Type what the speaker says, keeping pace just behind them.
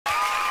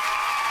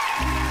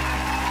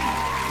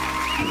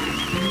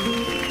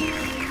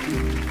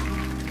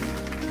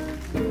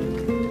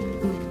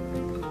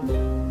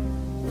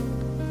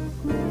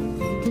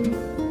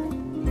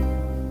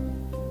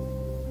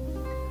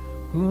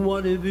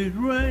if it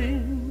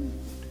rained?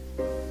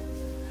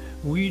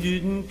 We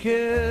didn't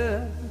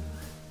care.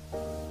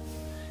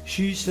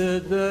 She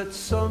said that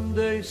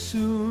someday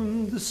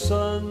soon the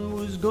sun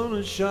was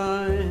gonna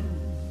shine,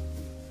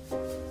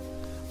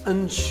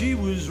 and she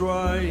was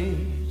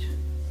right.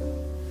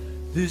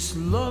 This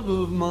love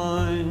of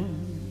mine,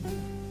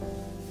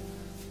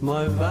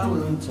 my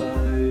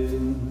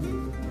Valentine,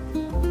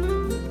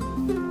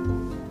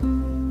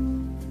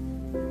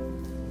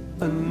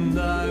 and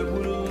I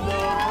will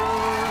love her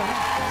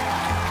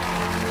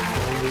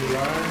all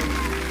life,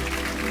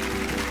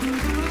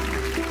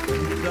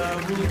 and I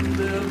will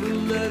never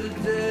let a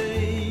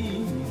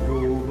day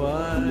go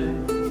by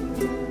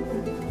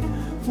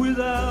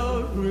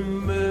without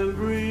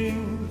remembering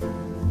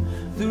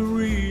the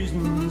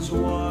reasons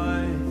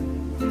why.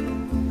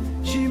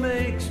 She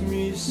makes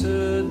me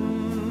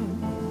certain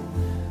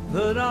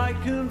that I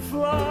can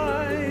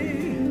fly.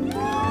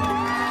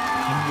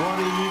 And what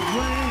if it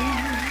rained?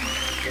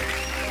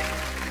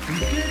 We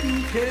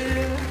didn't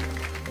care.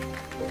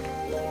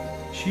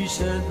 She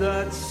said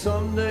that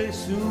someday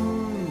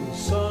soon the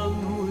sun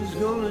was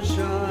gonna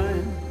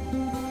shine,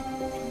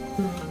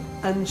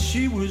 and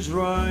she was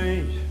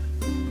right.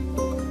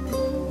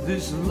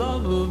 This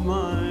love of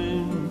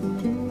mine,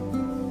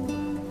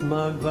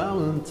 my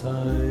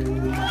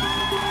Valentine.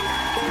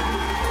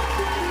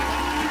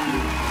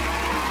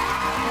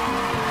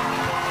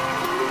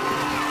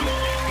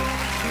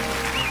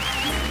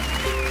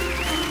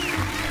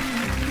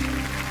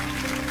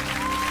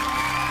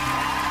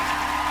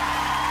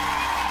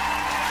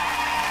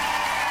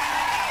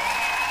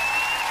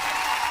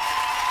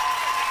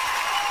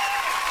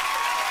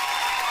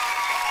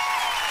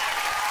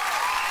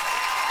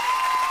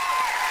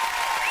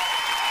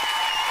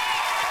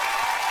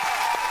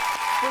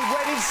 We've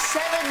waited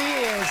 7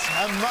 years,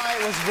 and my,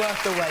 it was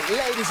worth the wait.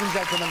 Ladies and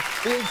gentlemen,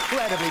 the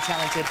incredibly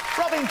talented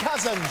Robin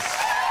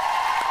Cousins.